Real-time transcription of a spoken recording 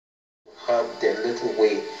help the little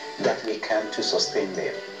way that we can to sustain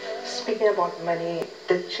them. Speaking about money,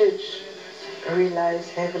 the church relies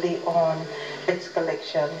heavily on its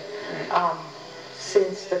collection.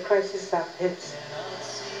 Since the crisis have hit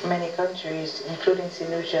many countries, including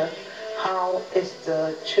Sinusia, how is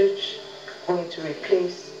the church going to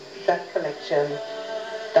replace that collection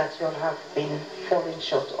that you all have been falling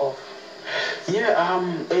short of?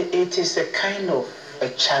 Yeah, it is a kind of a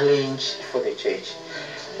challenge for the church.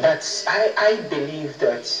 But I believe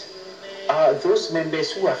that those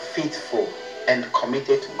members who are faithful and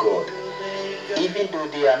committed to God, even though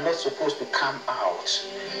they are not supposed to come out,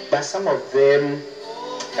 but some of them,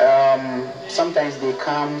 sometimes they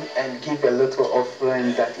come and give a little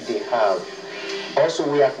offering that they have. Also,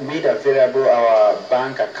 we have made available our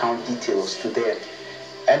bank account details to them.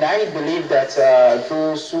 And I believe that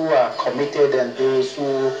those who are committed and those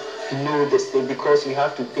who know the state, because we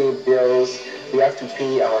have to pay bills, we have to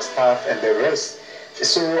pay our staff and the rest.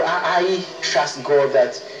 So I trust God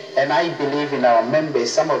that, and I believe in our members.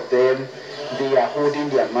 Some of them, they are holding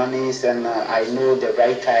their monies, and I know the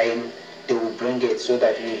right time they will bring it so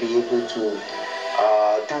that we'll be able to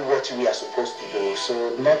do what we are supposed to do.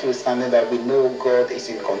 So notwithstanding that, we know God is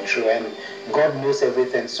in control and God knows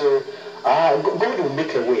everything. So God will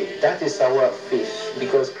make a way. That is our faith,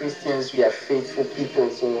 because Christians, we are faithful people.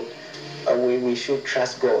 So we should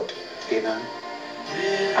trust God. Amen.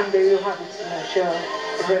 And there you have it,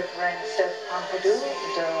 Reverend Seth Ampadu,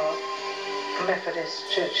 the Methodist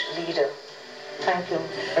Church leader. Thank you,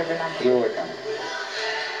 Reverend Ampadu. You're welcome.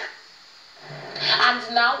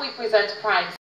 And now we present Prime